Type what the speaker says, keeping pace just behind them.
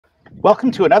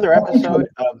Welcome to another episode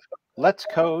of Let's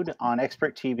Code on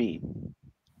Expert TV.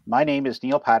 My name is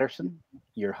Neil Patterson,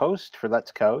 your host for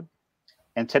Let's Code.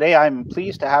 And today I'm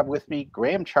pleased to have with me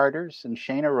Graham Charters and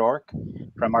Shane O'Rourke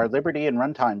from our Liberty and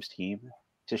Runtimes team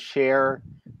to share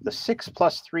the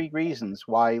 6+3 reasons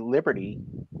why Liberty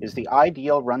is the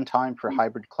ideal runtime for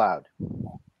hybrid cloud.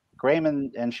 Graham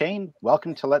and Shane,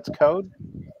 welcome to Let's Code.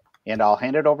 And I'll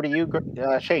hand it over to you,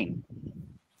 Shane.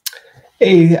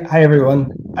 Hey, hi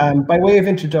everyone. By way of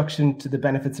introduction to the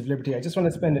benefits of Liberty, I just want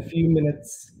to spend a few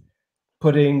minutes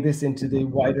putting this into the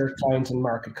wider client and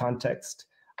market context.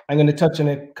 I'm going to touch on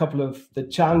a couple of the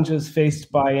challenges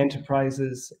faced by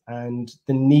enterprises and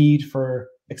the need for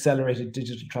accelerated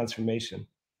digital transformation.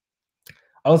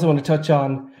 I also want to touch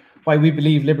on why we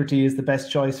believe Liberty is the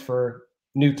best choice for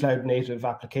new cloud native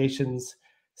applications,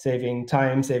 saving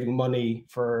time, saving money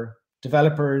for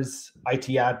developers, IT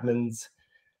admins,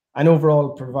 and overall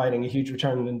providing a huge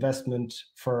return on investment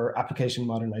for application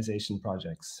modernization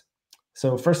projects.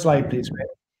 So first slide, please, Graham.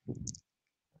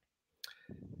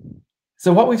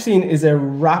 So what we've seen is a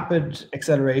rapid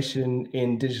acceleration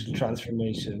in digital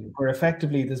transformation, where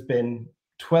effectively there's been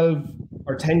 12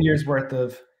 or 10 years worth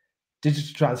of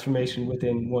digital transformation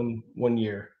within one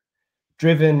year,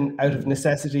 driven out of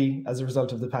necessity as a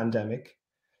result of the pandemic.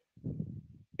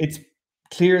 It's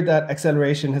clear that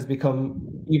acceleration has become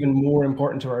even more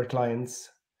important to our clients,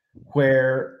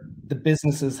 where the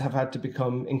businesses have had to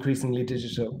become increasingly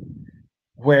digital,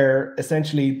 where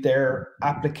essentially their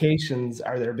applications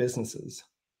are their businesses.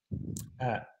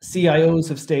 CIOs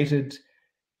have stated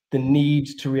the need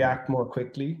to react more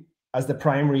quickly as the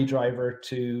primary driver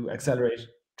to accelerate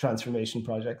transformation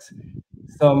projects.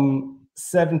 Some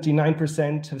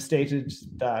 79% have stated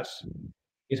that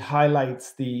it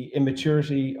highlights the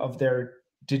immaturity of their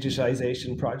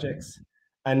digitization projects,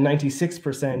 and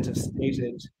 96% have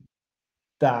stated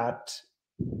that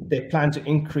they plan to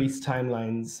increase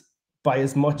timelines by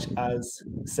as much as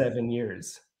 7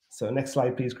 years. So next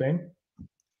slide, please, Graham.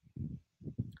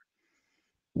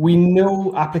 We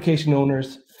know application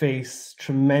owners face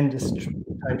tremendous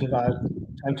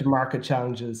time to market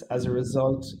challenges as a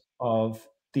result of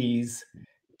these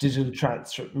digital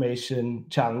transformation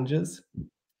challenges.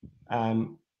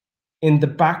 In the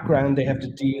background, they have to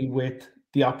deal with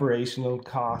the operational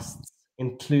costs,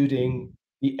 including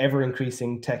the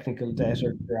ever-increasing technical debt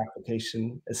of their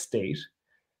application estate.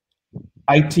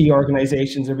 IT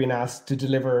organizations are being asked to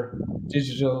deliver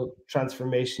digital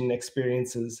transformation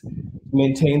experiences,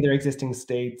 maintain their existing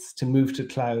states, to move to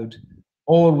cloud,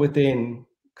 all within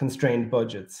constrained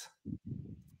budgets.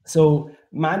 So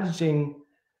managing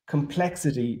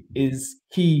complexity is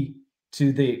key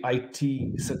to the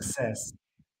IT success.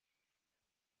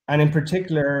 And in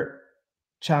particular,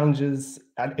 the challenges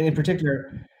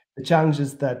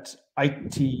that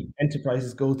IT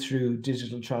enterprises go through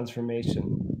digital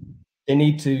transformation. They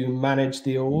need to manage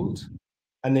the old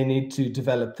and they need to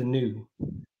develop the new.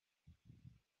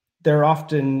 There are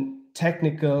often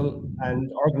technical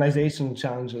and organizational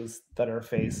challenges that are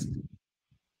faced.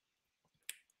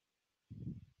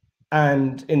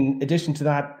 And in addition to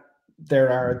that, there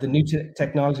are the new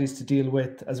technologies to deal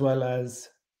with, as well as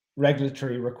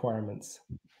regulatory requirements.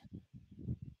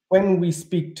 When we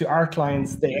speak to our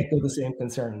clients, they echo the same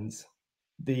concerns: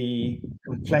 the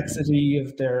complexity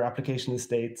of their application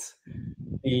estates,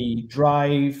 the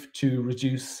drive to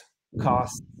reduce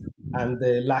costs, and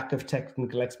the lack of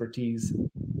technical expertise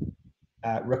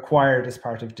required as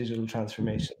part of digital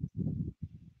transformation.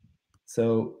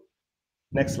 So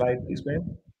next slide, please,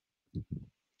 Graham.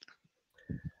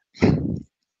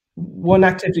 One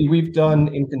activity we've done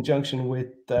in conjunction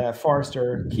with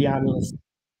Forrester key analysts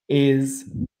is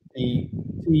the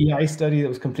CEI study that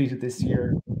was completed this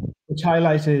year, which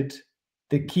highlighted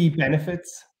the key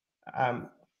benefits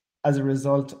as a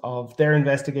result of their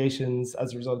investigations,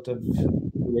 as a result of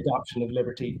the adoption of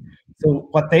Liberty. So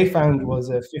what they found was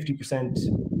a 50%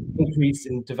 increase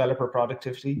in developer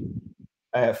productivity,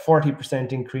 a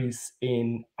 40% increase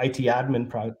in IT admin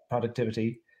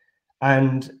productivity,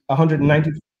 and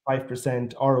 195%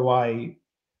 ROI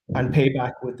and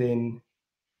payback within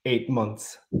 8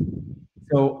 months.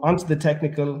 So onto the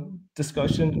technical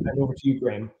discussion, and over to you,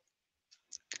 Graham.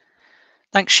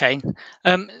 Thanks, Shane.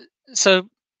 So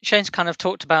Shane's kind of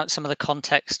talked about some of the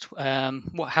context,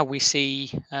 how we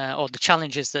see, or the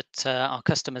challenges that our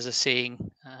customers are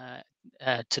seeing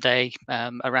today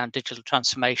around digital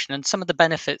transformation, and some of the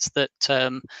benefits that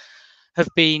have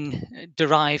been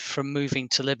derived from moving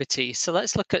to Liberty. So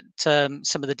let's look at some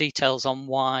of the details on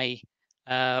why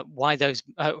those,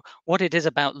 what it is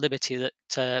about Liberty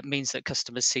that means that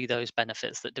customers see those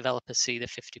benefits, that developers see the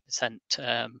 50%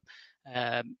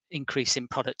 increase in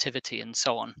productivity and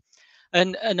so on.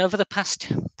 And over the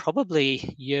past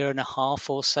probably year and a half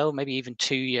or so, maybe even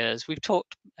 2 years, we've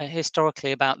talked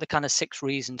historically about the kind of 6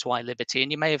 reasons why Liberty.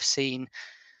 And you may have seen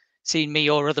me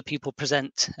or other people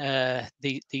present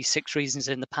these 6 reasons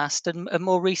in the past, and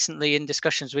more recently in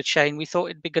discussions with Shane, we thought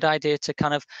it'd be a good idea to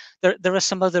kind of there are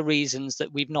some other reasons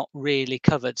that we've not really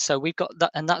covered. So we've got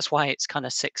that, and that's why it's kind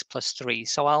of 6 plus 3.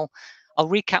 So I'll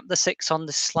recap the 6 on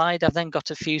this slide. I've then got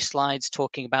a few slides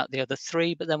talking about the other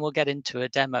 3, but then we'll get into a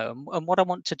demo. And what I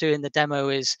want to do in the demo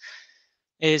is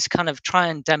kind of try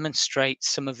and demonstrate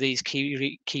some of these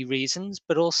key reasons,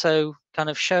 but also kind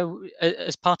of show,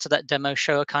 as part of that demo,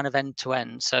 show a kind of end to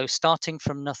end. So starting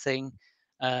from nothing,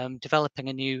 developing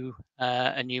a new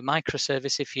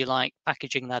microservice, if you like,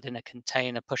 packaging that in a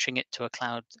container, pushing it to a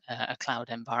cloud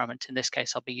environment. In this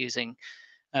case, I'll be using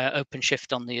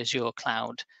OpenShift on the Azure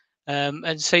cloud.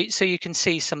 And so you can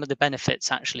see some of the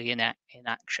benefits actually in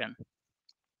action.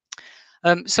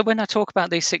 So when I talk about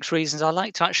these 6 reasons, I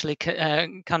like to actually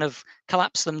kind of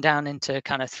collapse them down into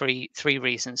kind of three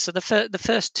reasons. So the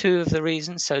first 2 of the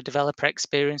reasons, so developer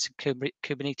experience and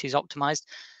Kubernetes optimized,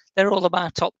 they're all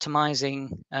about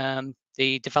optimizing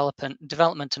the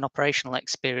development and operational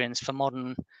experience for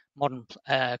modern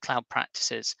cloud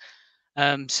practices.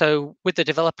 So with the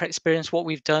developer experience, what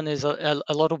we've done is a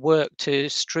lot of work to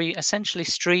essentially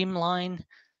streamline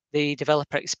the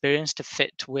developer experience to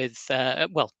fit with,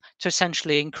 to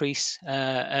essentially increase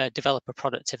developer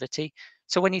productivity.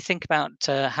 So when you think about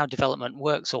how development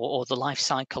works, or the life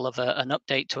cycle of an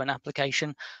update to an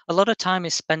application, a lot of time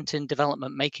is spent in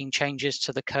development, making changes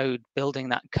to the code, building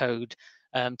that code,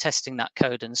 testing that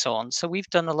code, and so on. So we've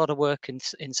done a lot of work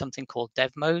in something called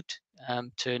dev mode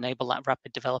to enable that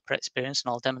rapid developer experience,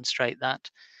 and I'll demonstrate that.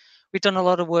 We've done a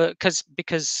lot of work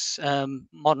because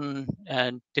modern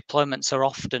deployments are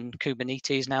often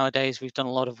Kubernetes nowadays. We've done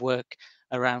a lot of work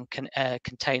around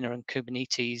container and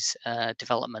Kubernetes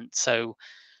development. So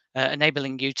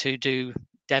enabling you to do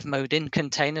dev mode in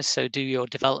containers, so do your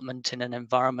development in an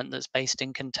environment that's based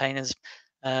in containers,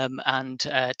 and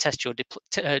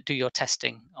do your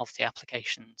testing of the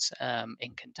applications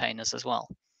in containers as well.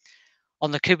 On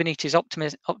the Kubernetes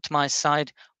optimized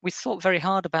side, we thought very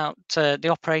hard about the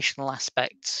operational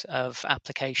aspects of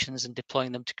applications and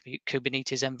deploying them to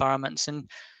Kubernetes environments, and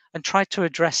tried to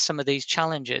address some of these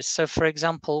challenges. So for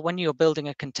example, when you're building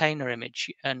a container image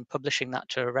and publishing that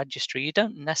to a registry, you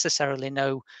don't necessarily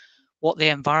know what the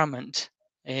environment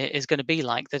is going to be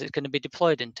like that it's going to be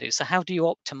deployed into. So how do you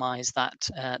optimize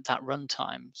that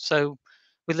runtime? So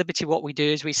with Liberty, what we do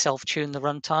is we self-tune the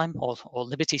runtime, or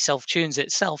Liberty self-tunes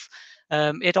itself.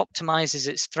 It optimizes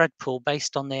its thread pool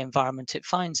based on the environment it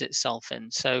finds itself in.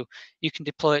 So you can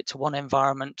deploy it to one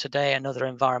environment today, another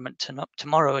environment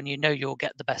tomorrow, and you know you'll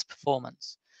get the best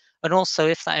performance. And also,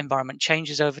 if that environment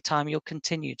changes over time, you'll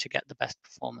continue to get the best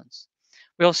performance.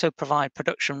 We also provide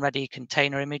production-ready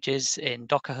container images in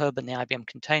Docker Hub and the IBM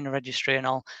Container Registry, and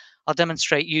I'll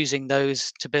demonstrate using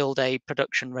those to build a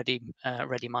production-ready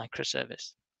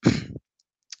microservice.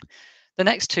 The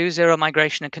next 2, zero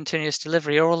migration and continuous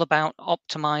delivery, are all about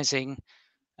optimizing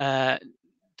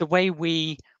the way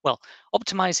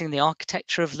optimizing the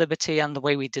architecture of Liberty and the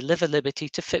way we deliver Liberty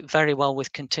to fit very well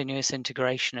with continuous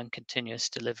integration and continuous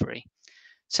delivery.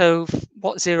 So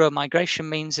what zero migration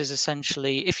means is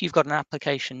essentially, if you've got an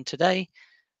application today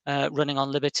running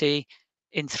on Liberty,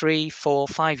 in 3, 4,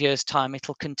 5 years' time,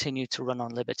 it'll continue to run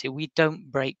on Liberty. We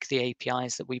don't break the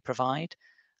APIs that we provide.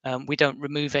 We don't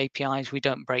remove APIs. We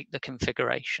don't break the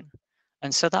configuration.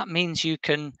 And so that means you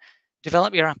can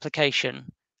develop your application,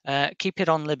 keep it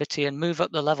on Liberty, and move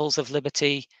up the levels of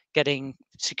Liberty, getting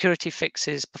security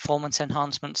fixes, performance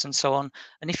enhancements, and so on.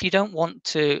 And if you don't want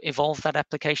to evolve that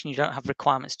application, you don't have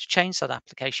requirements to change that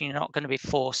application, you're not going to be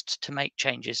forced to make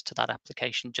changes to that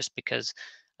application just because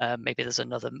maybe there's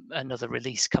another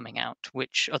release coming out,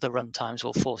 which other runtimes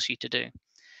will force you to do.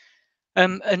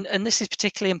 And this is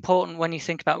particularly important when you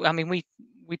think about, I mean, we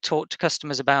talk to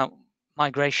customers about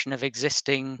migration of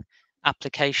existing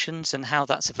applications and how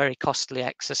that's a very costly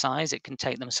exercise. It can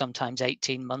take them sometimes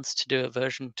 18 months to do a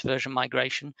version-to-version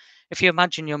migration. If you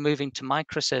imagine you're moving to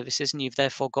microservices and you've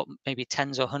therefore got maybe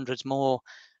tens or hundreds more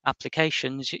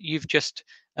applications, you've just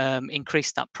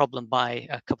increased that problem by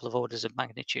a couple of orders of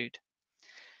magnitude.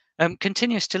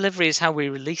 Continuous delivery is how we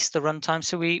release the runtime.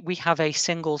 So we have a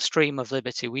single stream of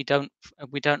Liberty. We don't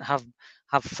have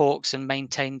forks and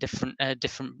maintain different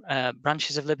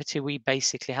branches of Liberty. We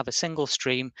basically have a single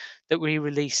stream that we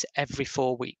release every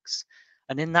 4 weeks.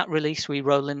 And in that release, we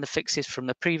roll in the fixes from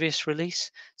the previous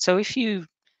release. So if you,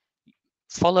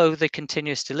 follow the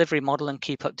continuous delivery model and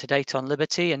keep up to date on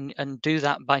Liberty, and do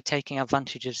that by taking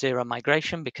advantage of zero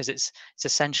migration, because it's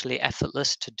essentially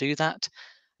effortless to do that,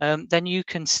 then you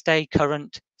can stay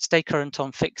current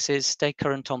on fixes, stay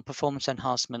current on performance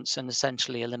enhancements, and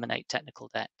essentially eliminate technical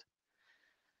debt.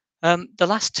 The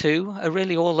last two are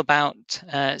really all about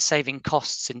saving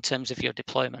costs in terms of your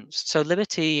deployments. So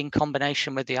Liberty, in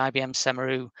combination with the IBM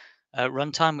Semaru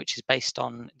runtime, which is based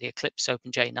on the Eclipse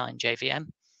OpenJ9 JVM,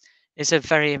 is a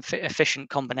very efficient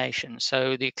combination.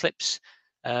 So the Eclipse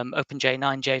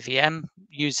OpenJ9 JVM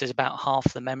uses about half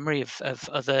the memory of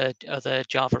other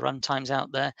Java runtimes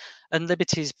out there, and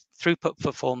Liberty's throughput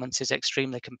performance is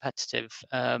extremely competitive.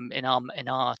 In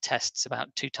our tests,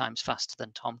 about 2 times faster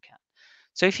than Tomcat.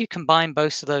 So if you combine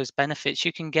both of those benefits,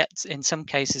 you can get, in some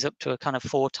cases, up to a kind of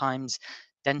 4 times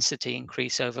density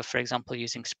increase over, for example,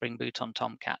 using Spring Boot on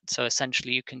Tomcat. So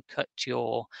essentially, you can cut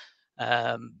your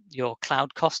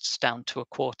cloud costs down to a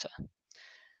quarter.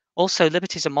 Also,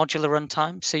 Liberty is a modular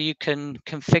runtime, so you can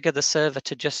configure the server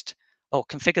to just, or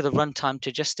configure the runtime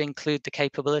to just include the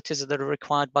capabilities that are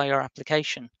required by your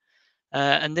application.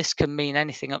 And this can mean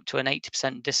anything up to an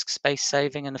 80% disk space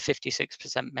saving and a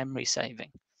 56% memory saving.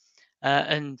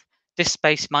 And this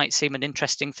space might seem an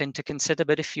interesting thing to consider,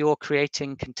 but if you're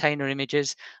creating container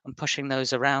images and pushing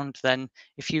those around, then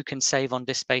if you can save on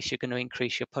disk space, you're going to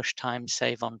increase your push time,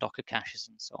 save on Docker caches,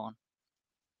 and so on.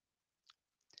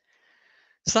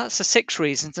 So that's the 6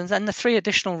 reasons, and then the 3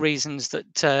 additional reasons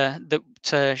that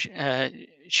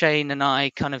Shane and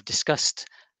I kind of discussed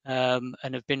and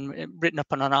have been written up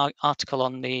on an article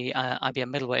on the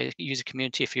IBM Middleware user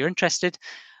community, if you're interested.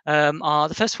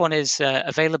 The first one is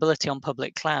availability on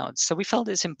public clouds. So we felt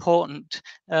it's important.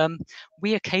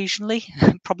 We occasionally,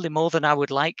 probably more than I would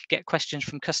like, get questions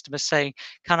from customers saying,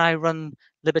 "Can I run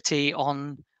Liberty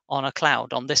on a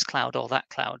cloud, on this cloud or that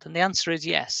cloud?" And the answer is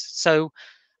yes. So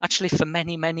actually, for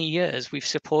many, many years, we've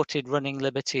supported running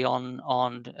Liberty on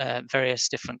various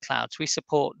different clouds. We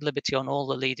support Liberty on all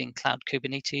the leading cloud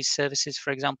Kubernetes services,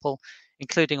 for example,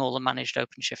 including all the managed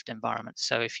OpenShift environments.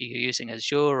 So if you're using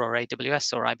Azure or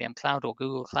AWS or IBM Cloud or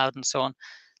Google Cloud and so on,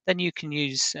 then you can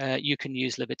use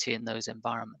Liberty in those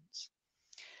environments.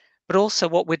 But also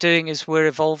what we're doing is we're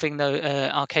evolving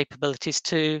our capabilities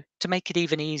to make it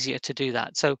even easier to do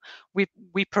that. So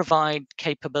we provide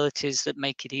capabilities that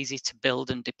make it easy to build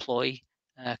and deploy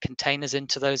containers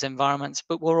into those environments,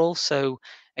 but we're also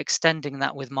extending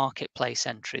that with marketplace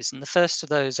entries. And the first of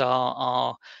those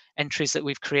are entries that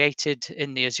we've created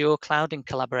in the Azure cloud in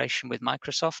collaboration with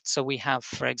Microsoft. So we have,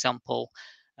 for example,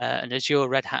 an Azure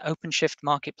Red Hat OpenShift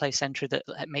marketplace entry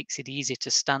that makes it easy to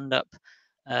stand up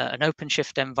an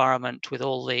OpenShift environment with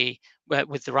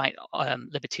the right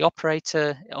Liberty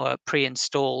operator or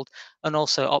pre-installed, and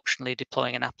also optionally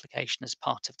deploying an application as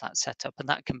part of that setup, and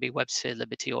that can be WebSphere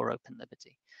Liberty or Open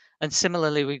Liberty. And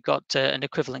similarly, we've got an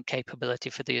equivalent capability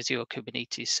for the Azure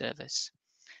Kubernetes service.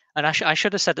 And I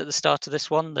should have said at the start of this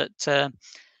one that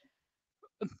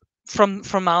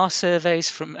from our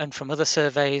surveys and from other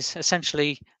surveys,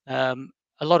 essentially a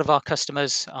lot of our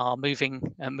customers are moving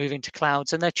to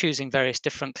clouds, and they're choosing various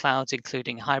different clouds,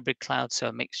 including hybrid clouds,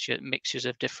 so mixtures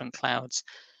of different clouds.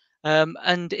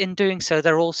 And in doing so,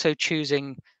 they're also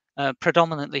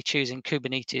predominantly choosing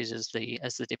Kubernetes as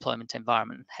the deployment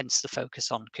environment. Hence the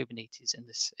focus on Kubernetes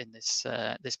in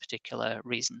this particular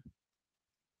reason.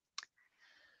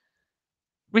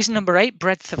 Reason number 8: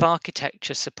 breadth of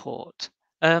architecture support.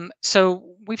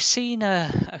 So we've seen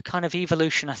a kind of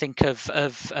evolution, I think, of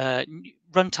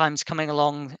runtimes coming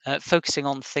along, focusing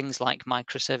on things like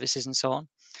microservices and so on.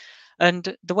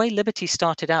 And the way Liberty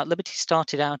started out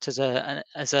as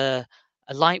a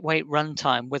lightweight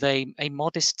runtime with a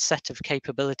modest set of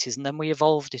capabilities, and then we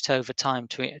evolved it over time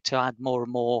to add more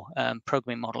and more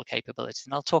programming model capabilities.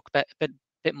 And I'll talk a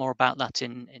bit more about that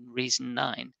in reason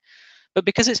 9. But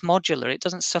because it's modular, it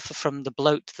doesn't suffer from the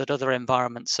bloat that other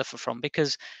environments suffer from,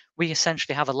 because we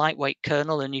essentially have a lightweight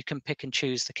kernel and you can pick and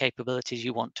choose the capabilities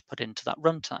you want to put into that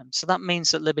runtime. So that means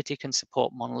that Liberty can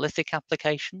support monolithic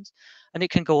applications, and it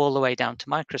can go all the way down to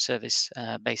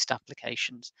microservice-based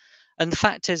applications. And the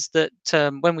fact is that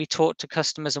when we talk to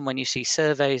customers and when you see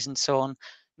surveys and so on,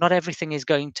 not everything is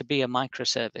going to be a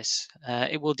microservice.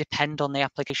 It will depend on the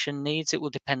application needs. It will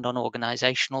depend on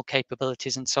organizational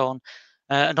capabilities and so on.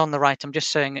 And on the right, I'm just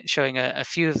showing a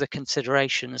few of the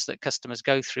considerations that customers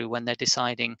go through when they're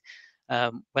deciding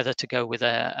whether to go with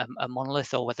a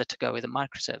monolith or whether to go with a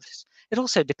microservice. It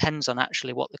also depends on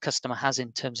actually what the customer has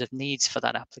in terms of needs for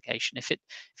that application. If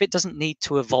it doesn't need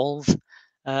to evolve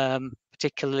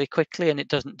particularly quickly and it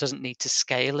doesn't need to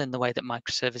scale in the way that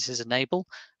microservices enable,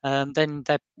 then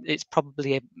it's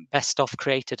probably best off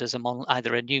created as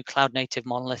either a new cloud native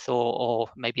monolith or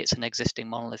maybe it's an existing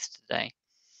monolith today.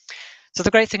 So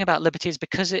the great thing about Liberty is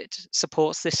because it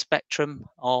supports this spectrum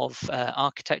of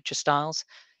architecture styles,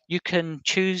 you can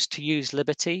choose to use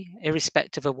Liberty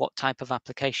irrespective of what type of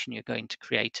application you're going to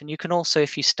create. And you can also,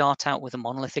 if you start out with a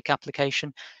monolithic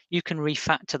application, you can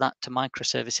refactor that to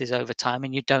microservices over time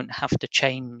and you don't have to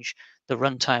change the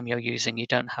runtime you're using. You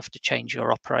don't have to change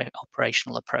your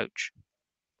operational approach.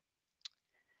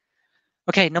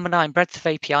 Okay, number 9, breadth of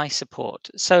API support.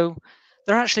 So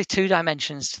there are actually 2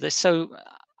 dimensions to this. So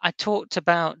I talked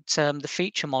about the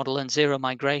feature model and zero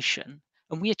migration,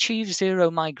 and we achieve zero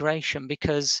migration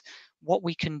because what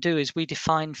we can do is we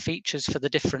define features for the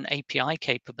different API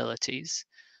capabilities,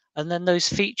 and then those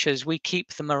features we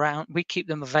keep them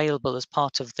available as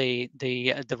part of the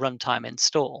runtime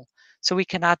install. So we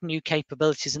can add new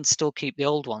capabilities and still keep the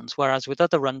old ones. Whereas with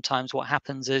other runtimes, what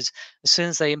happens is as soon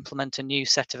as they implement a new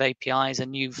set of APIs, a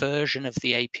new version of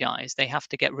the APIs, they have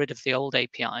to get rid of the old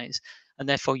APIs, and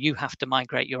therefore you have to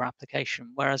migrate your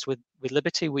application. Whereas with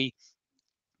Liberty, we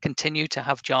continue to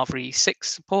have Java E6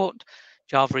 support,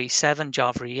 Java E7,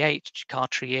 Java E8,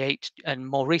 Jakarta E8, and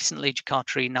more recently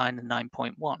Jakarta E9 and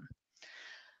 9.1.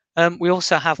 We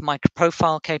also have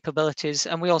microprofile capabilities,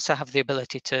 and we also have the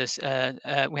ability to,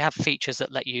 we have features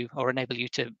that let you or enable you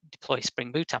to deploy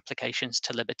Spring Boot applications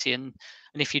to Liberty. And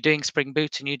if you're doing Spring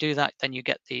Boot and you do that, then you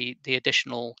get the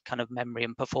additional kind of memory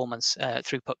and performance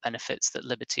throughput benefits that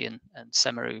Liberty and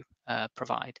Semeru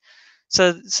provide.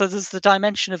 So there's the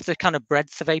dimension of the kind of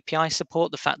breadth of API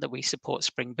support, the fact that we support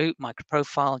Spring Boot,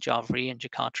 microprofile, Java E, and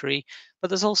Jakarta E, but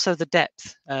there's also the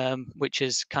depth, which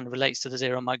is kind of relates to the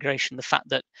zero migration, the fact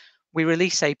that we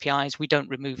release APIs, we don't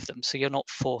remove them, so you're not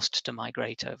forced to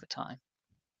migrate over time.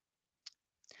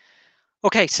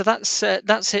 Okay, so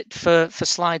that's it for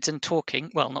slides and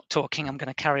talking. Well, not talking, I'm going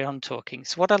to carry on talking.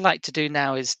 So what I'd like to do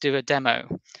now is do a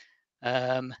demo.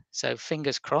 So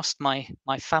fingers crossed, my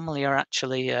family are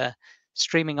actually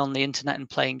streaming on the internet and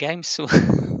playing games, so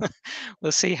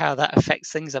we'll see how that affects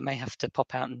things. I may have to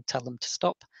pop out and tell them to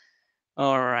stop.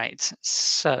 All right,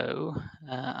 so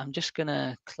I'm just going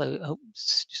to close.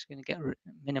 Oops, just going to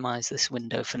minimize this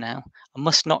window for now. I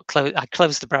must not close. I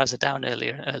closed the browser down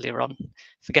earlier on,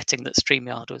 forgetting that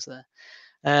StreamYard was there.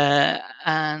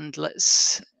 And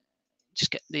let's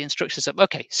just get the instructions up.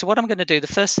 Okay, so what I'm going to do, the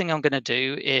first thing I'm going to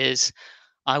do is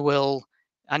I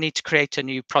need to create a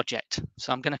new project.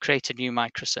 So I'm going to create a new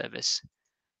microservice.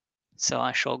 So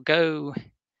I shall go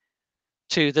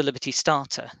to the Liberty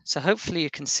Starter. So hopefully you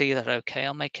can see that okay.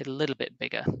 I'll make it a little bit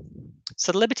bigger.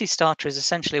 So the Liberty Starter is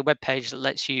essentially a web page that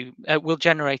lets you, will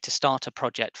generate a starter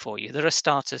project for you. There are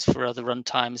starters for other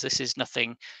runtimes. This is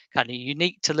nothing kind of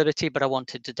unique to Liberty, but I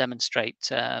wanted to demonstrate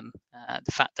the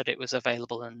fact that it was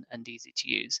available and easy to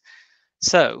use.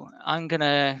 So I'm going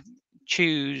to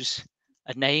choose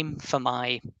a name for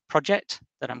my project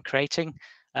that I'm creating.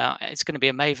 It's going to be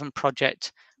a Maven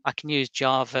project. I can use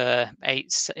Java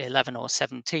 8, 11, or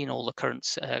 17, all the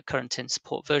current in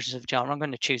support versions of Java. I'm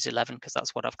going to choose 11 because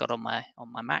that's what I've got on my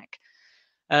Mac.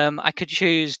 I could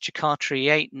choose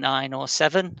Jakarta 8, 9, or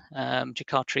 7.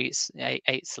 Jakarta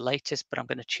 8 is the latest, but I'm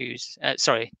going to choose,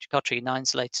 Jakarta 9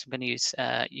 is the latest. I'm going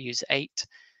to use 8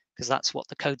 because that's what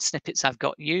the code snippets I've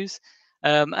got use.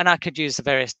 And I could use the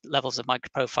various levels of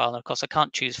microprofile. And of course, I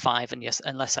can't choose 5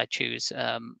 unless I choose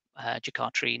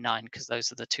Jakarta 9 because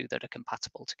those are the 2 that are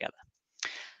compatible together.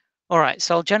 All right,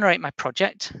 so I'll generate my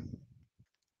project.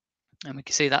 And we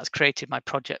can see that's created my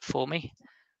project for me.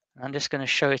 I'm just going to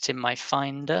show it in my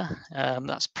Finder.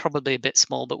 That's probably a bit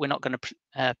small, but we're not going to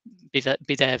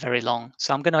be there very long.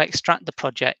 So I'm going to extract the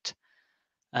project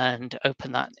and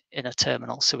open that in a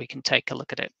terminal so we can take a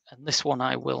look at it. And this one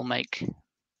I will make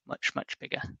much, much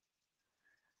bigger. Do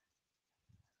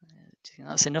you think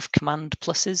that's enough command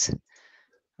pluses?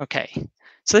 Okay,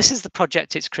 so this is the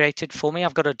project it's created for me.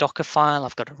 I've got a Docker file,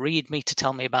 I've got a README to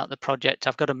tell me about the project.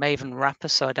 I've got a Maven wrapper,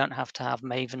 so I don't have to have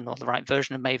Maven or the right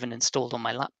version of Maven installed on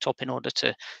my laptop in order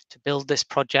to build this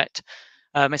project.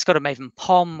 It's got a Maven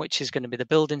POM, which is going to be the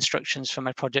build instructions for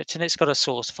my project, and it's got a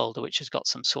source folder, which has got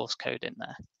some source code in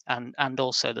there, and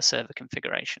also the server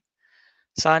configuration.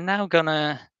 So I'm now going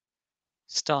to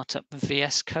start up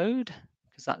VS Code,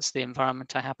 because that's the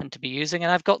environment I happen to be using,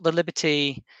 and I've got the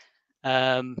Liberty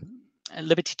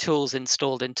tools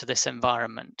installed into this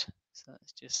environment. So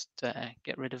let's just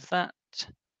get rid of that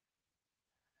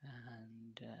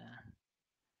and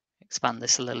expand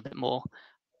this a little bit more.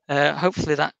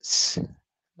 Hopefully that's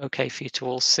okay for you to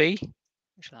all see.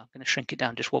 Actually, I'm going to shrink it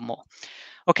down just one more.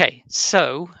 Okay,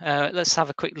 so let's have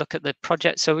a quick look at the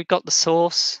project. So we've got the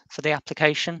source for the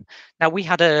application. Now we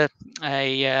had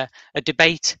a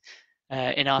debate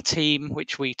in our team,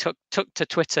 which we took to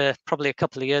Twitter probably a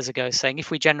couple of years ago, saying if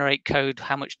we generate code,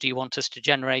 how much do you want us to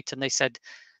generate? And they said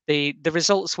the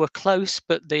results were close,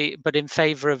 but in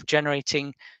favor of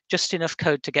generating just enough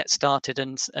code to get started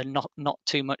and not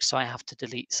too much, so I have to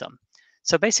delete some.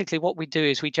 So basically, what we do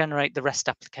is we generate the REST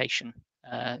application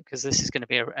because this is going to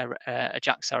be a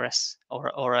JAX-RS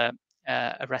or a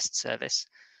REST service.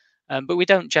 But we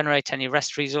don't generate any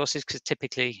REST resources because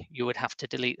typically you would have to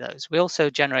delete those. We also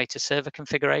generate a server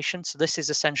configuration. So this is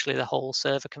essentially the whole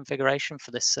server configuration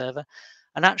for this server.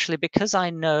 And actually, because I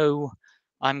know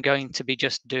I'm going to be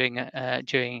just doing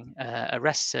a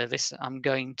REST service, I'm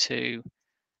going to,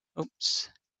 oops,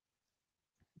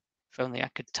 if only I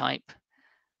could type.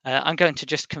 I'm going to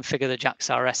just configure the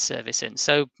JAX-RS service in.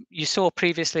 So you saw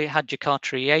previously it had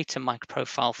Jakarta E8 and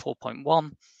MicroProfile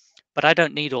 4.1. But I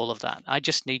don't need all of that. I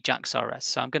just need JAX-RS.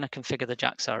 So I'm going to configure the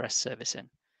JAX-RS service in.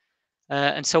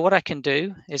 And so what I can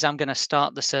do is I'm going to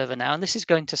start the server now. And this is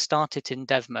going to start it in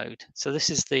dev mode. So this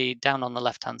is the down on the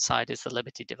left-hand side is the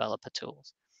Liberty Developer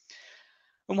Tools.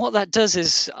 And what that does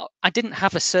is I didn't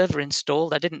have a server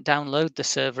installed. I didn't download the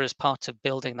server as part of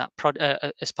building that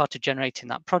as part of generating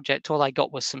that project. All I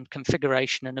got was some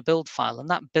configuration and a build file. And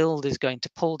that build is going to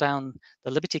pull down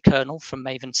the Liberty kernel from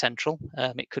Maven Central.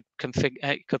 It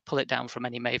could pull it down from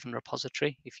any Maven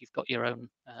repository if you've got your own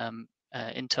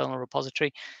internal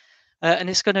repository. And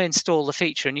it's going to install the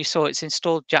feature. And you saw it's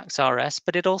installed JAX-RS,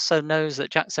 but it also knows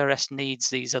that JAX-RS needs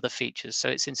these other features. So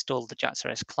it's installed the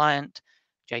JAX-RS client,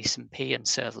 JSON-P, and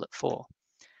Servlet 4.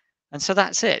 And so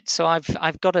that's it. So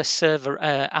I've got a server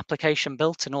application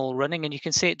built and all running, and you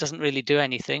can see it doesn't really do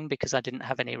anything because I didn't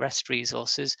have any REST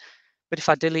resources. But if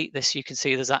I delete this, you can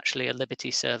see there's actually a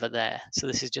Liberty server there. So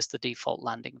this is just the default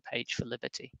landing page for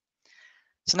Liberty.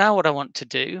 So now what I want to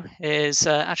do is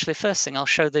actually first thing, I'll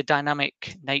show the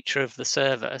dynamic nature of the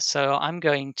server. So I'm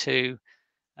going to,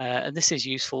 and this is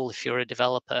useful if you're a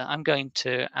developer, I'm going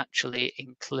to actually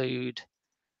include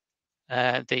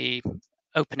the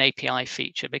Open API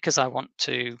feature because I'm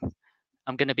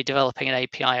going to be developing an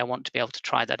API. I want to be able to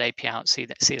try that API out, see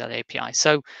that API.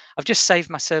 So I've just saved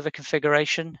my server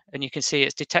configuration, and you can see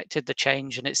it's detected the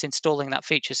change and it's installing that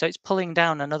feature. So it's pulling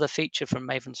down another feature from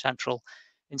Maven Central,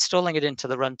 installing it into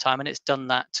the runtime, and it's done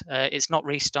that. It's not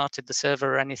restarted the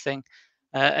server or anything.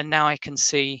 And now I can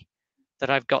see that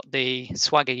I've got the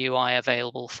Swagger UI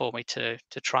available for me to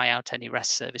try out any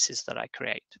REST services that I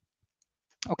create.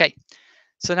 Okay,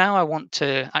 so now I want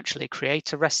to actually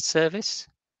create a REST service.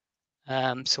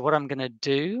 So what I'm going to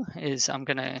do is I'm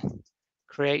going to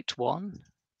create one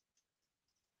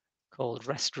called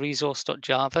REST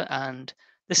resource.java, and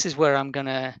this is where I'm going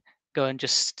to go and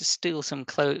just steal some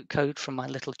code from my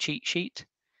little cheat sheet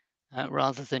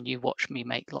rather than you watch me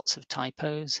make lots of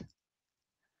typos.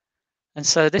 And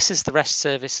so this is the REST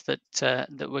service that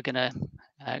we're going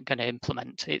to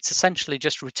implement. It's essentially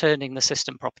just returning the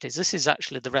system properties. This is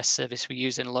actually the REST service we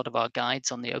use in a lot of our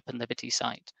guides on the Open Liberty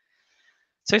site.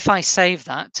 So if I save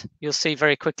that, you'll see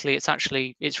very quickly it's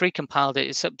recompiled it,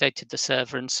 it's updated the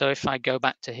server. And so if I go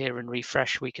back to here and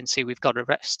refresh, we can see we've got a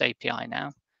REST API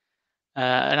now.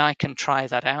 And I can try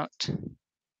that out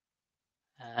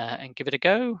and give it a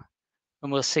go.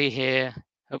 And we'll see here,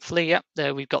 hopefully, yep,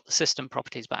 there we've got the system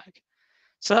properties back.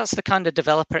 So that's the kind of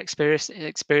developer experience,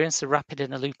 the rapid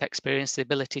in a loop experience, the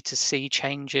ability to see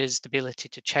changes, the ability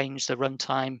to change the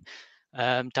runtime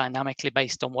dynamically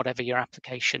based on whatever your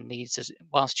application needs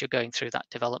whilst you're going through that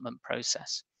development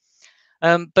process.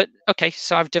 But okay,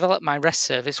 so I've developed my REST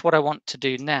service. What I want to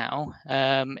do now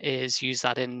is use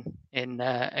that in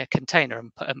a container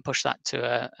and push that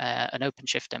to an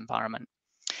OpenShift environment.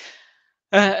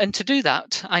 And to do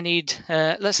that, I need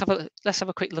let's have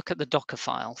a quick look at the Docker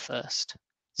file first.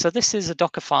 So this is a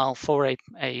Docker file for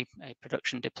a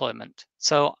production deployment.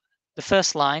 So the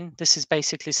first line, this is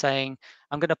basically saying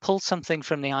I'm going to pull something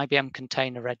from the IBM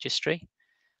container registry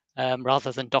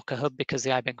rather than Docker Hub because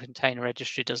the IBM container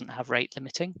registry doesn't have rate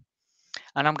limiting.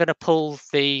 And I'm going to pull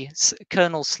the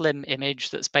kernel slim image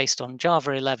that's based on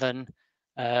Java 11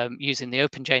 using the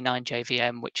OpenJ9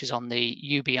 JVM, which is on the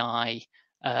UBI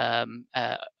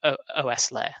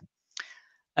OS layer.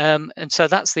 And so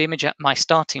that's the image at my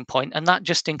starting point, and that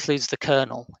just includes the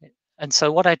kernel. And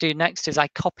so what I do next is I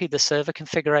copy the server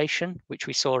configuration, which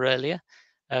we saw earlier,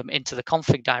 into the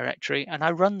config directory, and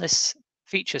I run this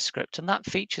feature script. And that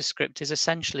feature script is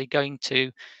essentially going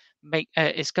to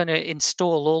it's going to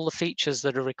install all the features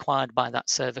that are required by that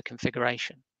server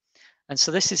configuration. And so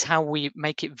this is how we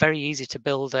make it very easy to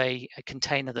build a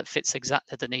container that fits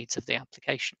exactly the needs of the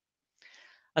application.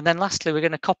 And then lastly, we're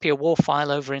going to copy a WAR file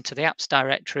over into the apps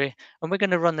directory, and we're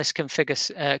going to run this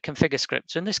configure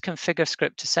script. And this configure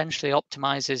script essentially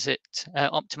optimizes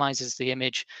the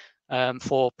image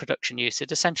for production use.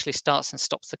 It essentially starts and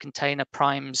stops the container,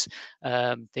 primes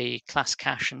the class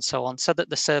cache, and so on, so that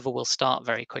the server will start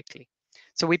very quickly.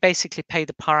 So we basically pay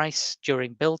the price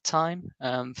during build time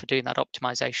for doing that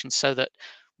optimization, so that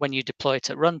when you deploy it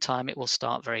at runtime, it will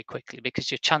start very quickly,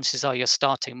 because your chances are you're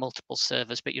starting multiple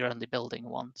servers, but you're only building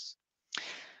once.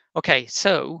 Okay,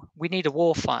 so we need a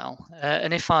WAR file.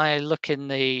 And if I look in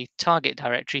the target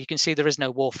directory, you can see there is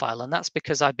no WAR file. And that's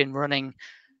because I've been running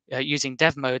using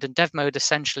dev mode, and dev mode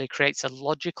essentially creates a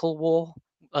logical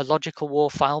WAR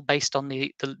file based on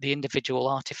the individual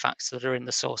artifacts that are in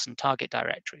the source and target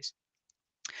directories.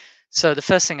 So the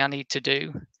first thing I need to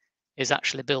do is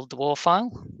actually build the WAR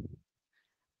file.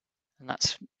 And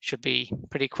that should be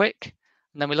pretty quick.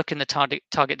 And then we look in the target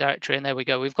directory, and there we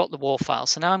go. We've got the WAR file.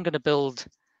 So now I'm going to build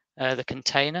the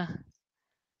container.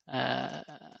 My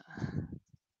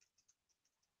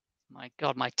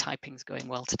God, my typing's going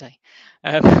well today.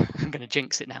 I'm going to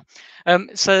jinx it now.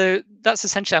 So that's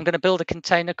essentially, I'm going to build a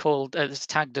container called, it's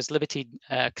tagged as Liberty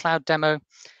Cloud Demo.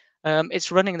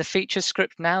 It's running the features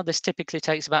script now. This typically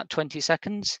takes about 20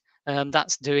 seconds.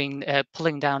 That's doing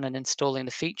pulling down and installing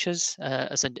the features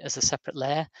as a separate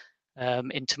layer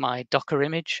into my Docker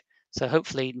image. So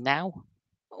hopefully now,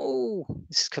 oh,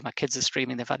 this is because my kids are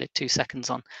streaming. They've added 2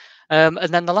 seconds on. And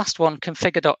then the last one,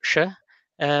 configure.sh.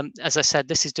 As I said,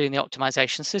 this is doing the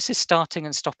optimization. So this is starting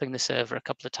and stopping the server a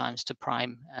couple of times to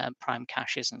prime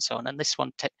caches and so on. And this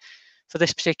one, for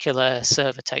this particular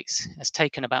server, has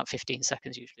taken about 15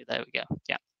 seconds usually. There we go.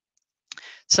 Yeah.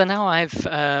 So now I've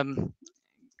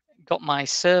got my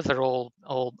server or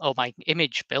my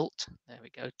image built. There we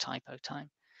go, typo time.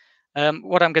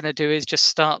 What I'm going to do is just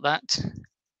start that,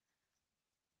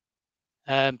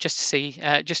 just to see,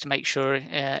 just to make sure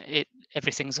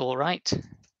everything's all right.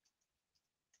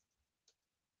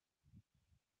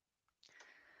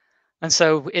 And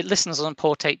so it listens on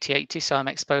port 8080, so I'm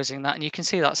exposing that, and you can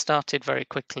see that started very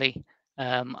quickly.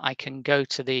 I can go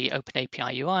to the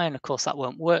OpenAPI UI, and of course that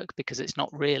won't work because it's not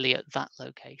really at that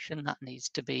location. That needs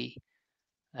to be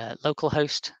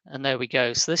localhost, and there we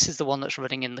go. So this is the one that's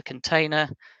running in the container,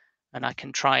 and I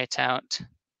can try it out.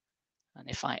 And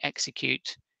if I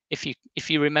execute, if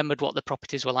you remembered what the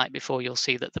properties were like before, you'll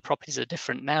see that the properties are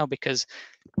different now, because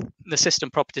the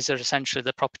system properties are essentially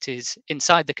the properties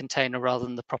inside the container rather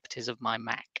than the properties of my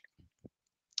Mac.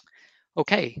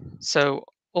 Okay, so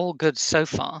all good so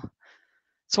far.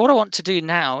 So what I want to do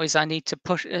now is I need to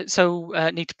push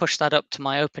that up to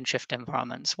my OpenShift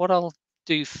environments. What I'll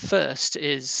do first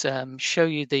is show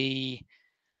you the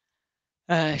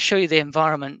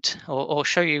environment, or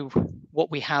show you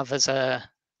what we have as a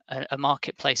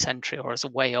marketplace entry, or as a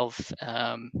way of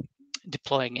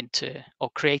deploying into or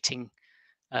creating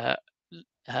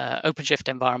OpenShift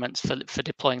environments for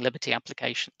deploying Liberty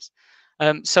applications.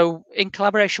 So in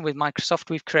collaboration with Microsoft,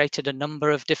 we've created a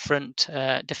number of different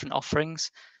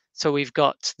offerings. So we've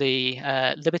got the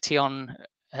Liberty on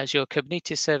Azure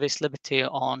Kubernetes service, Liberty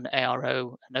on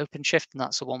ARO and OpenShift, and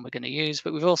that's the one we're going to use.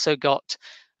 But we've also got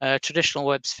traditional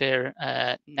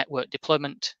WebSphere network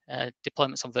deployments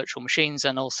on virtual machines,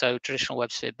 and also traditional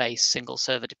WebSphere-based single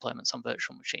server deployments on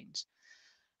virtual machines.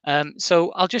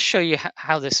 So I'll just show you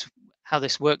how this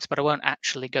works, but I won't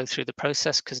actually go through the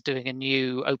process, because doing a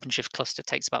new OpenShift cluster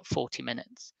takes about 40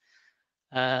 minutes.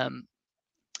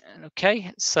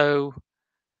 Okay, so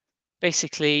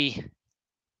basically,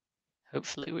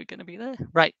 hopefully we're going to be there.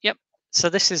 Right, yep. So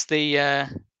this is the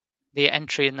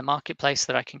entry in the marketplace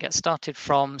that I can get started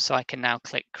from. So I can now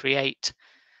click create.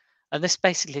 And this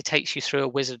basically takes you through a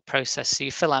wizard process. So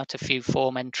you fill out a few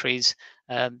form entries.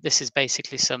 This is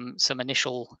basically some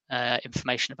initial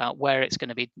information about where it's going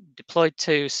to be deployed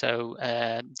to. So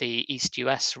the East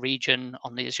US region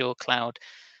on the Azure cloud,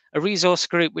 a resource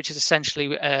group, which is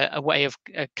essentially a way of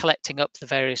collecting up the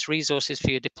various resources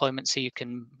for your deployment, so you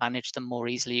can manage them more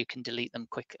easily, you can delete them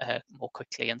more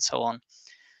quickly, and so on.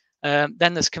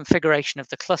 Then there's configuration of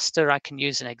the cluster. I can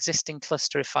use an existing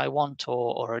cluster if I want,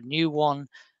 or a new one.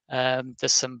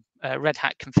 There's some Red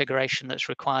Hat configuration that's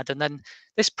required, and then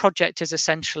this project is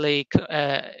essentially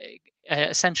a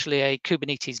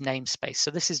Kubernetes namespace.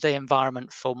 So this is the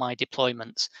environment for my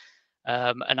deployments,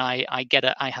 and I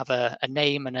have a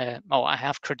name and I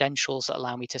have credentials that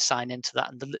allow me to sign into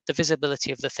that, and the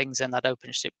visibility of the things in that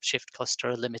OpenShift cluster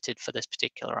are limited for this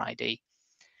particular ID.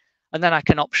 And then I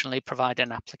can optionally provide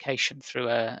an application through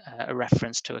a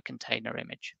reference to a container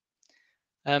image.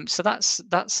 So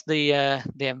that's the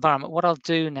environment. What I'll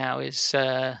do now is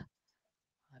I've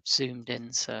zoomed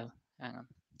in, so hang on.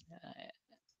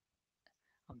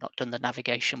 I've not done the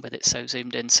navigation with it so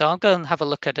zoomed in. So I'll go and have a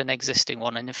look at an existing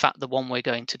one, and in fact, the one we're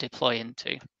going to deploy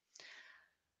into.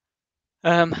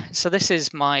 So this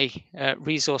is my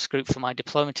resource group for my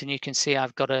deployment, and you can see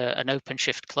I've got an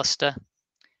OpenShift cluster,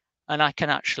 and I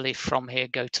can actually from here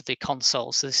go to the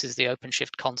console. So this is the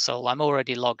OpenShift console. I'm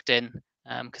already logged in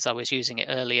because I was using it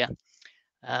earlier.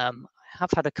 I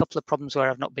have had a couple of problems where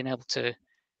I've not been able to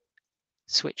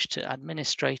switch to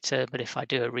administrator, but if I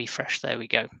do a refresh, there we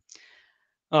go.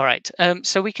 All right,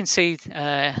 so we can see,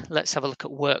 let's have a look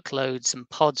at workloads and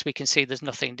pods. We can see there's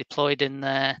nothing deployed in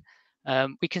there.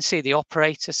 We can see the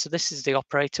operator. So this is the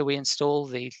operator we install,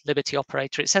 the Liberty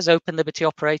operator. It says Open Liberty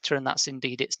operator, and that's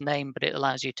indeed its name, but it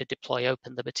allows you to deploy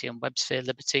Open Liberty and WebSphere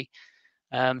Liberty.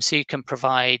 So you can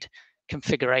provide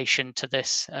configuration to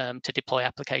this to deploy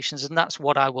applications, and that's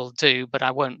what I will do, but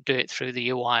I won't do it through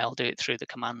the UI. I'll do it through the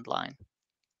command line.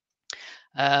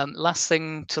 Last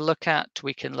thing to look at,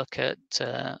 we can look at,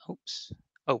 oops,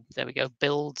 oh, there we go,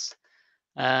 builds,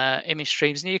 image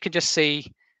streams, and you can just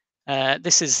see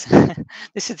this is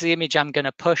this is the image I'm going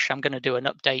to push. I'm going to do an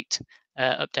update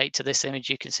to this image.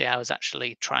 You can see I was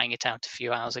actually trying it out a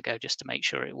few hours ago just to make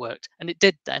sure it worked, and it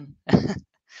did then.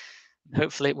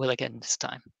 Hopefully it will again this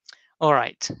time. All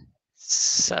right,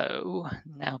 so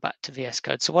now back to VS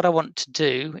Code. So what I want to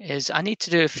do is I need to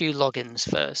do a few logins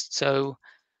first. So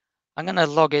I'm going to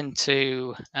log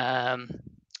into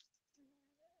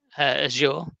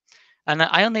Azure, and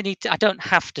I only need to, I don't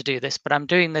have to do this, but I'm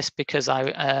doing this because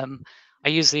I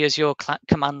use the Azure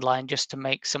command line just to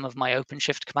make some of my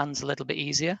OpenShift commands a little bit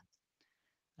easier.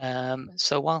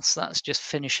 So whilst that's just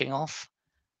finishing off,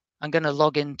 I'm going to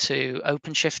log into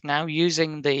OpenShift now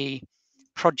using the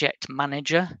project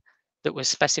manager that was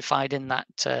specified in that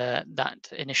that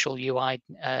initial UI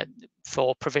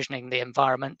for provisioning the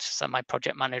environment. So my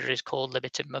project manager is called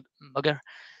Liberty Mugger.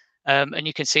 And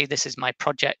you can see this is my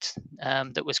project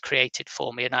that was created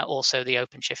for me, and also the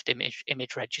OpenShift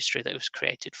image registry that was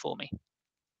created for me.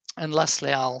 And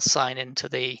lastly, I'll sign into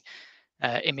the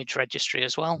image registry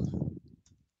as well.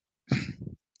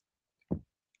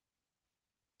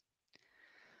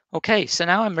 Okay, so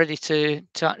now I'm ready to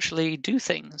actually do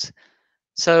things.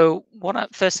 So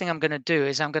first thing I'm going to do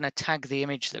is I'm going to tag the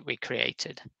image that we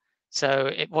created. So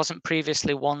it wasn't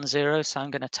previously 1.0, so I'm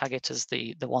going to tag it as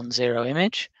the 1.0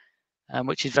 image,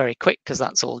 which is very quick because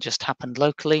that's all just happened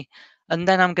locally. And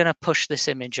then I'm going to push this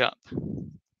image up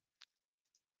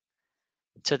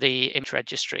to the image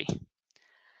registry.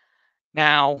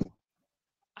 Now,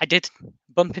 I did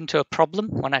bump into a problem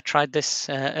when I tried this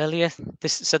earlier.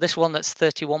 So this one that's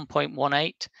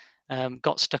 31.18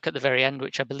 got stuck at the very end,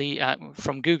 which I believe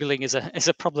from Googling is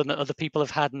a problem that other people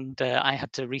have had, and I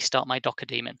had to restart my Docker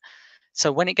daemon. So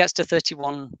when it gets to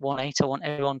 31.18, I want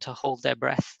everyone to hold their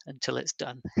breath until it's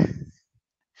done.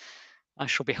 I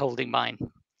shall be holding mine.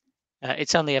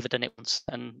 It's only ever done it once,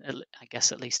 and I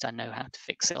guess at least I know how to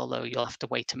fix it, although you'll have to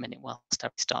wait a minute whilst I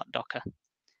restart Docker.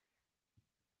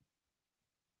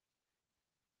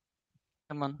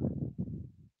 Come on.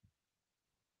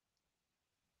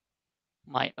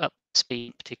 My up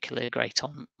speed particularly great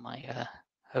on my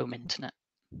home internet.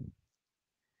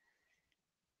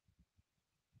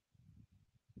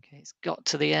 Okay, it's got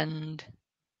to the end.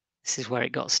 This is where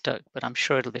it got stuck, but I'm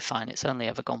sure it'll be fine. It's only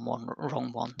ever gone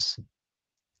wrong once.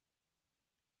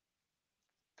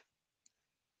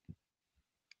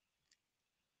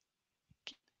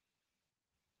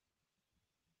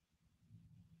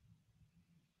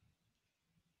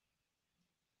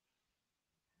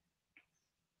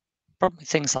 Probably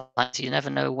things like that, you never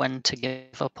know when to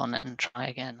give up on it and try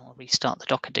again or restart the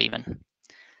Docker daemon.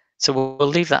 So we'll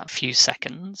leave that a few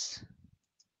seconds.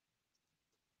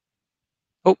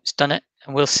 Oh, it's done it.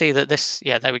 And we'll see that this,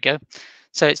 yeah, there we go.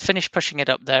 So it's finished pushing it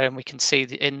up there, and we can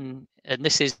see and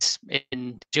this is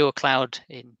in Azure Cloud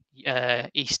in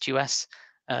East US,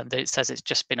 that it says it's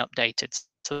just been updated,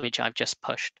 so the image I've just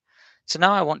pushed. So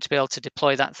now I want to be able to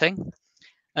deploy that thing.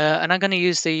 And I'm going to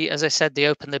use as I said, the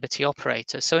Open Liberty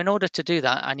operator. So in order to do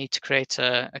that, I need to create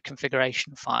a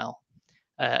configuration file,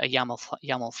 a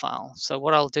YAML file. So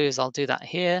what I'll do is I'll do that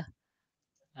here,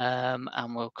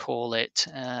 and we'll call it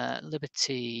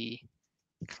Liberty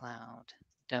Cloud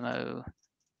Demo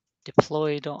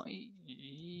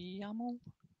deploy.yaml.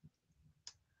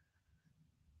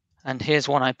 And here's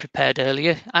one I prepared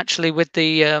earlier. Actually, with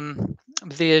the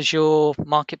Azure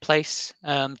Marketplace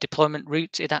deployment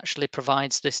route, it actually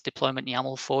provides this deployment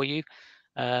YAML for you.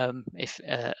 If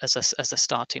as a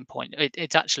starting point,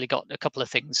 it's actually got a couple of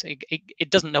things.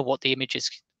 It doesn't know what the image is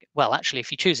well, actually,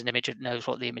 if you choose an image, it knows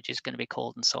what the image is going to be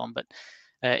called and so on. But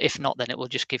if not, then it will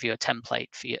just give you a template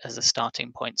for you as a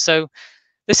starting point. So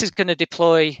this is going to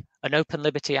deploy an Open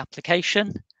Liberty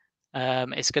application.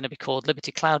 It's going to be called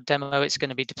Liberty Cloud Demo. It's going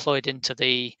to be deployed into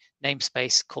the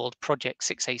namespace called Project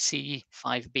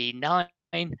 6AC5B9.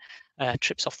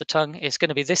 Trips off the tongue. It's going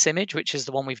to be this image, which is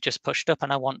the one we've just pushed up,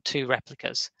 and I want 2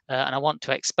 replicas, and I want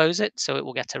to expose it so it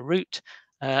will get a root.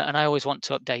 And I always want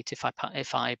to update if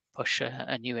I push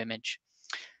a new image.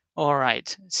 All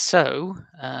right, so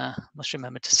must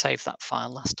remember to save that file.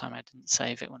 Last time I didn't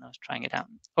save it when I was trying it out.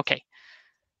 Okay,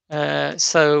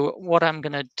 so what I'm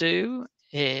going to do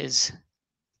is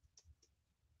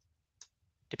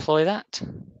deploy that.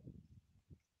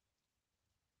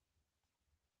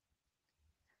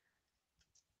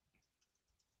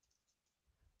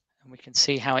 And we can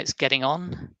see how it's getting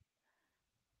on.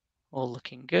 All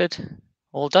looking good,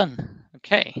 all done.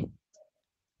 Okay.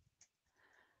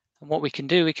 And what we can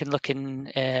do, we can look in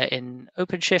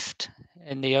OpenShift,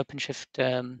 in the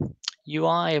OpenShift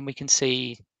UI, and we can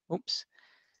see, oops,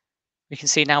 we can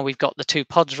see now we've got the 2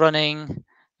 pods running.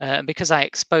 And because I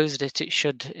exposed it, it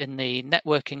should, in the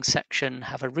networking section,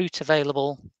 have a root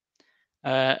available.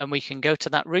 And we can go to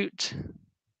that root.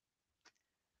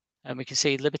 And we can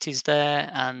see Liberty's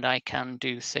there, and I can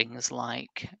do things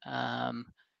like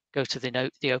go to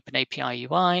the Open API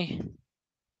UI.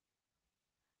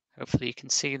 Hopefully you can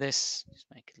see this. Just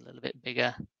make it a little bit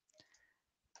bigger.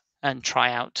 And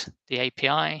try out the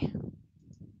API.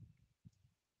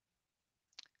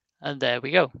 And there we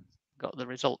go. Got the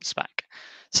results back.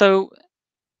 So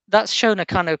that's shown a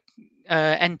kind of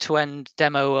end-to-end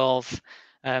demo of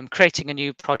creating a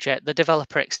new project, the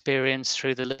developer experience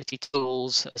through the Liberty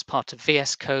tools as part of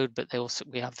VS Code, but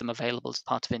we have them available as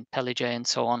part of IntelliJ and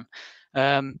so on.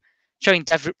 Showing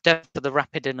dev for the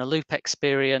rapid in a loop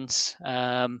experience,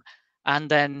 and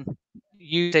then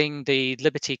using the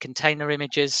Liberty container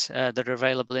images that are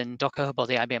available in Docker Hub or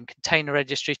the IBM Container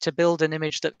Registry to build an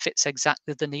image that fits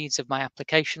exactly the needs of my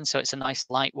application. So it's a nice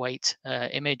lightweight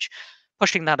image.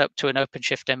 Pushing that up to an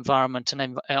OpenShift environment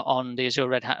and on the Azure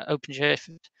Red Hat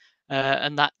OpenShift,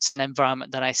 and that's an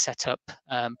environment that I set up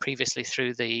previously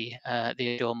through the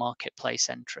Azure Marketplace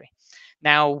entry.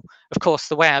 Now, of course,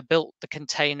 the way I built the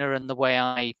container and the way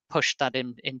I pushed that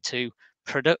into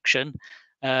production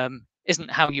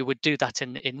isn't how you would do that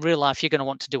in real life. You're going to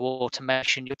want to do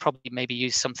automation. You'll probably maybe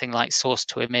use something like source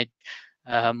to image,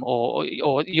 or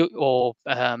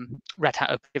Red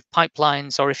Hat OpenShift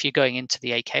pipelines, or if you're going into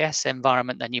the AKS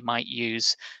environment, then you might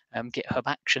use GitHub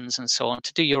Actions and so on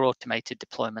to do your automated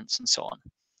deployments and so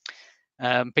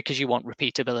on. Because you want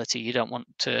repeatability, you don't want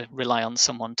to rely on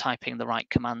someone typing the right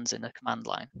commands in a command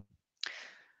line.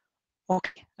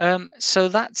 Okay, so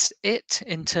that's it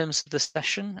in terms of the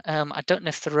session. I don't know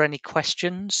if there are any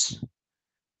questions.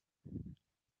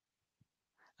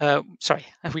 Sorry,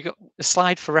 have we got a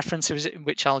slide for reference,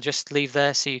 which I'll just leave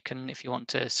there so you can, if you want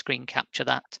to screen capture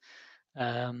that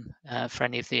for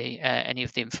any of the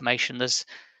information. There's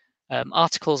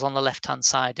articles on the left-hand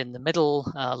side in the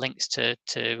middle, links to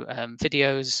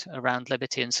videos around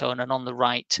Liberty and so on, and on the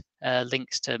right,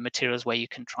 links to materials where you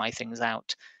can try things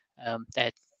out.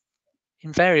 They're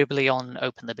invariably on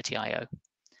OpenLiberty.io.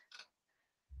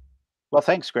 Well,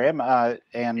 thanks, Graham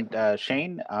and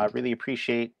Shane. Really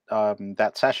appreciate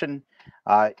that session.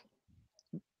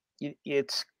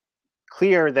 It's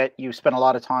clear that you spent a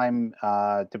lot of time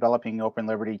developing Open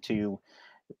Liberty to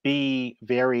be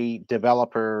very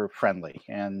developer friendly,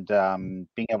 and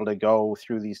being able to go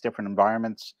through these different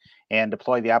environments and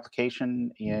deploy the application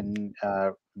in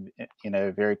a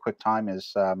very quick time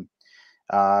is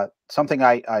something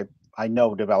I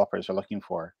know developers are looking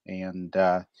for, and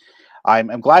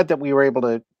I'm glad that we were able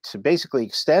to basically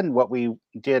extend what we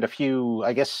did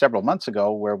several months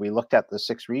ago, where we looked at the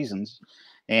 6 reasons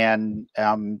and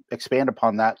expand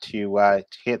upon that to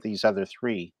hit these other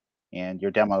 3. And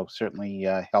your demo certainly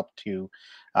helped to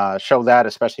show that,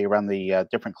 especially around the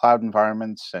different cloud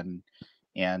environments. And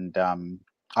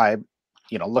I,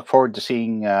 look forward to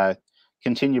seeing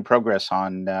continued progress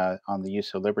on the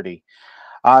use of Liberty.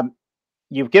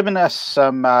 You've given us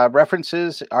some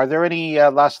references. Are there any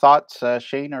last thoughts,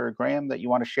 Shane or Graham, that you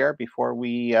want to share before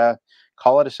we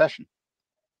call it a session?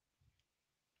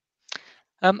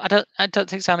 I don't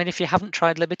think so. I mean, if you haven't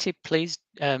tried Liberty, please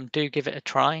do give it a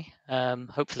try.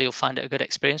 Hopefully, you'll find it a good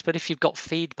experience. But if you've got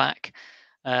feedback,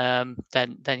 then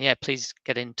yeah, please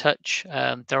get in touch.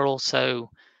 There are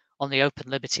also on the Open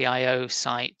Liberty.io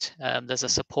site. There's a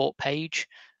support page.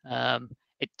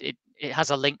 It has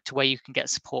a link to where you can get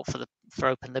support for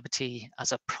Open Liberty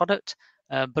as a product.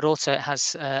 but also it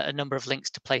has a number of links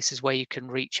to places where you can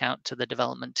reach out to the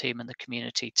development team and the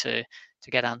community to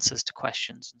get answers to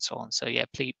questions and so on. So yeah,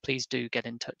 please do get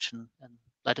in touch and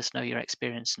let us know your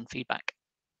experience and feedback.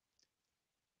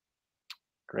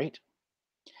 Great.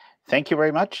 Thank you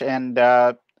very much. And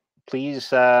please,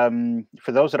 for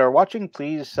those that are watching,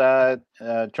 please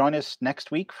join us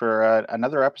next week for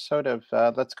another episode of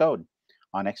Let's Code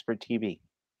on Expert TV.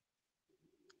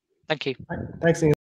 Thank you. Thanks, Neil.